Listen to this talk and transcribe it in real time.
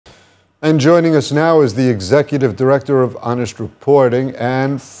And joining us now is the Executive Director of Honest Reporting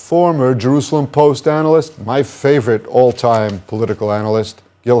and former Jerusalem Post analyst, my favorite all-time political analyst,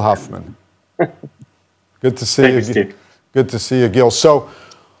 Gil Hoffman. Good to see you. Steve. Good to see you, Gil. So,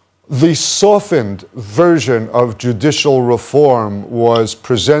 the softened version of judicial reform was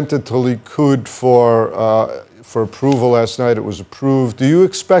presented to Likud for approval last night. It was approved. Do you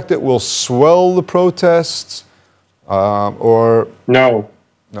expect it will swell the protests, or no?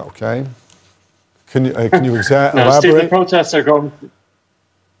 Okay. Can you elaborate? No, Steve, the protests are going.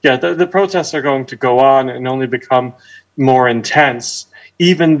 Yeah, the protests are going to go on and only become more intense,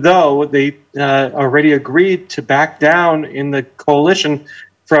 even though they already agreed to back down in the coalition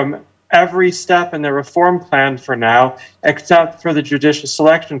from every step in the reform plan for now, except for the Judicial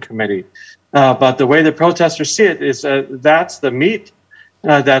Selection Committee. But the way the protesters see it is that's the meat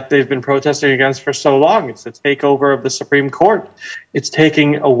that they've been protesting against for so long. It's the takeover of the Supreme Court. It's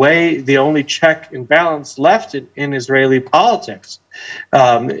taking away the only check and balance left in Israeli politics.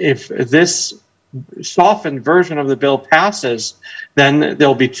 If this softened version of the bill passes, then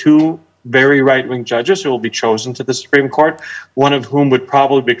there'll be two very right-wing judges who will be chosen to the Supreme Court, one of whom would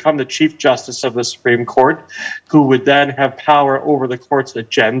probably become the Chief Justice of the Supreme Court, who would then have power over the court's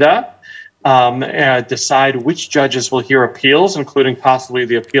agenda, decide which judges will hear appeals, including possibly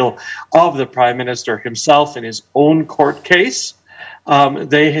the appeal of the Prime Minister himself in his own court case.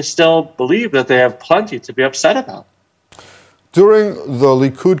 They still believe that they have plenty to be upset about. During the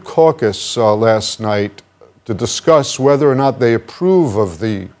Likud caucus last night, to discuss whether or not they approve of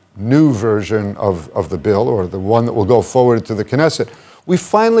the new version of the bill, or the one that will go forward to the Knesset, we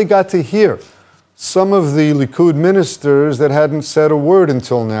finally got to hear some of the Likud ministers that hadn't said a word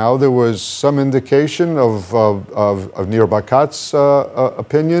until now. There was some indication of Nir Barkat's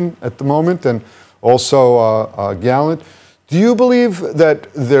opinion at the moment, and also Gallant. Do you believe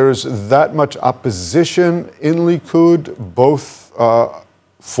that there's that much opposition in Likud, both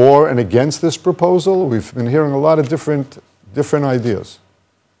for and against this proposal? We've been hearing a lot of different ideas.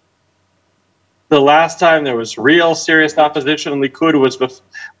 The last time there was real serious opposition in Likud was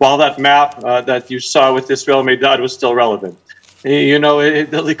while that map that you saw with Israel Meidad was still relevant. You know,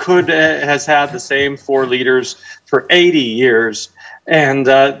 the Likud has had the same four leaders for 80 years, and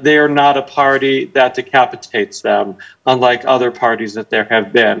they are not a party that decapitates them, unlike other parties that there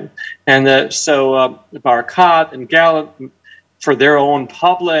have been. And so Barkat and Gallant, for their own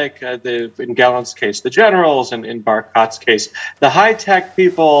public, in Gallant's case, the generals, and in Barkat's case, the high-tech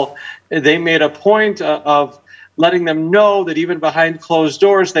people, they made a point of letting them know that even behind closed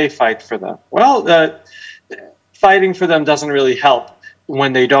doors, they fight for them. Well, fighting for them doesn't really help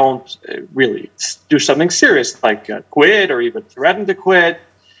when they don't really do something serious, like quit or even threaten to quit.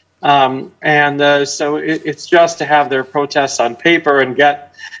 So it's just to have their protests on paper and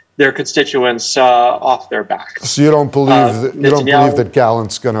get their constituents off their back. So you don't believe that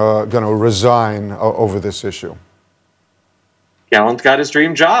Gallant's going to resign over this issue? Gallant got his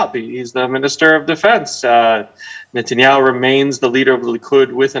dream job. He's the Minister of Defense. Netanyahu remains the leader of the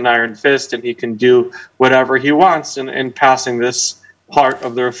Likud with an iron fist, and he can do whatever he wants. And passing this part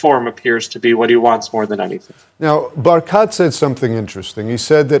of the reform appears to be what he wants more than anything. Now, Barkat said something interesting. He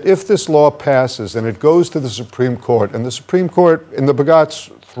said that if this law passes and it goes to the Supreme Court, and the Supreme Court in the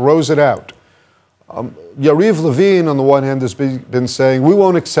Bagatz throws it out, Yariv Levin, on the one hand, has been saying, we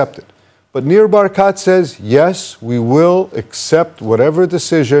won't accept it. But Nir Barkat says, yes, we will accept whatever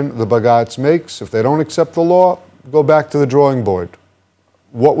decision the Bagatz makes. If they don't accept the law, go back to the drawing board.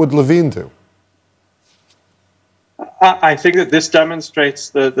 What would Levin do? I think that this demonstrates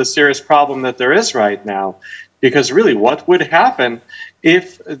the serious problem that there is right now. Because really, what would happen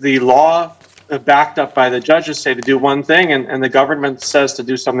if the law backed up by the judges say to do one thing and the government says to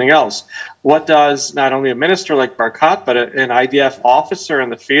do something else? What does not only a minister like Barkat, but an IDF officer in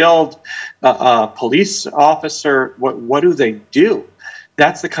the field, a police officer, what do they do?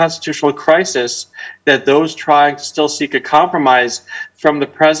 That's the constitutional crisis that those trying to still seek a compromise from the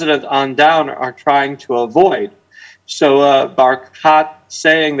president on down are trying to avoid. So Barkat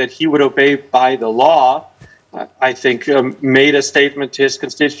saying that he would obey by the law, I think, made a statement to his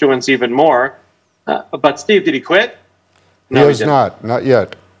constituents even more. But Steve, did he quit? No, he has not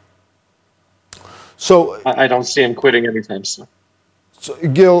yet. So I don't see him quitting anytime soon. So,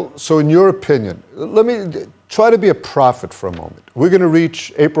 Gil, so in your opinion, let me try to be a prophet for a moment. We're going to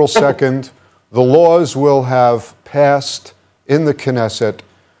reach April 2nd. The laws will have passed in the Knesset.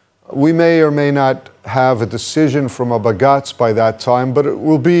 We may or may not have a decision from a Bagatz by that time, but it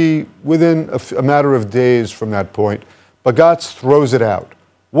will be within a matter of days from that point. Bagatz throws it out.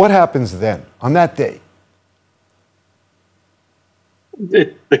 What happens then, on that day?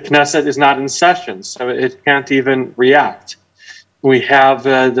 the Knesset is not in session, so it can't even react. We have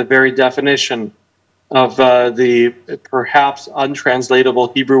the very definition of the perhaps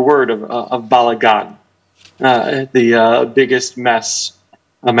untranslatable Hebrew word of balagan, the biggest mess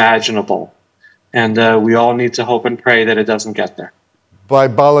imaginable. And we all need to hope and pray that it doesn't get there. By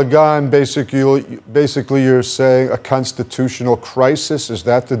balagan, basically you're saying a constitutional crisis. Is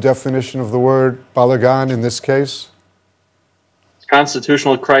that the definition of the word balagan in this case?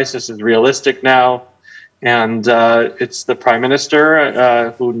 Constitutional crisis is realistic now, and it's the Prime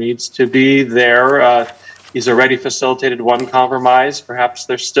Minister who needs to be there. He's already facilitated one compromise. Perhaps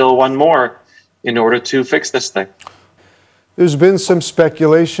there's still one more in order to fix this thing. There's been some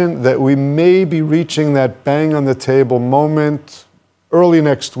speculation that we may be reaching that bang on the table moment early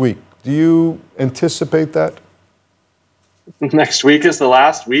next week. Do you anticipate that? Next week is the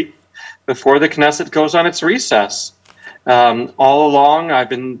last week before the Knesset goes on its recess. All along, I've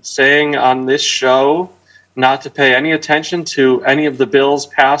been saying on this show not to pay any attention to any of the bills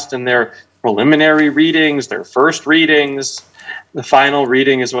passed in their preliminary readings, their first readings. The final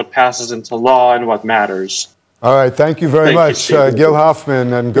reading is what passes into law and what matters. All right, thank you very much, Gil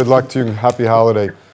Hoffman, and good luck to you. Happy holiday.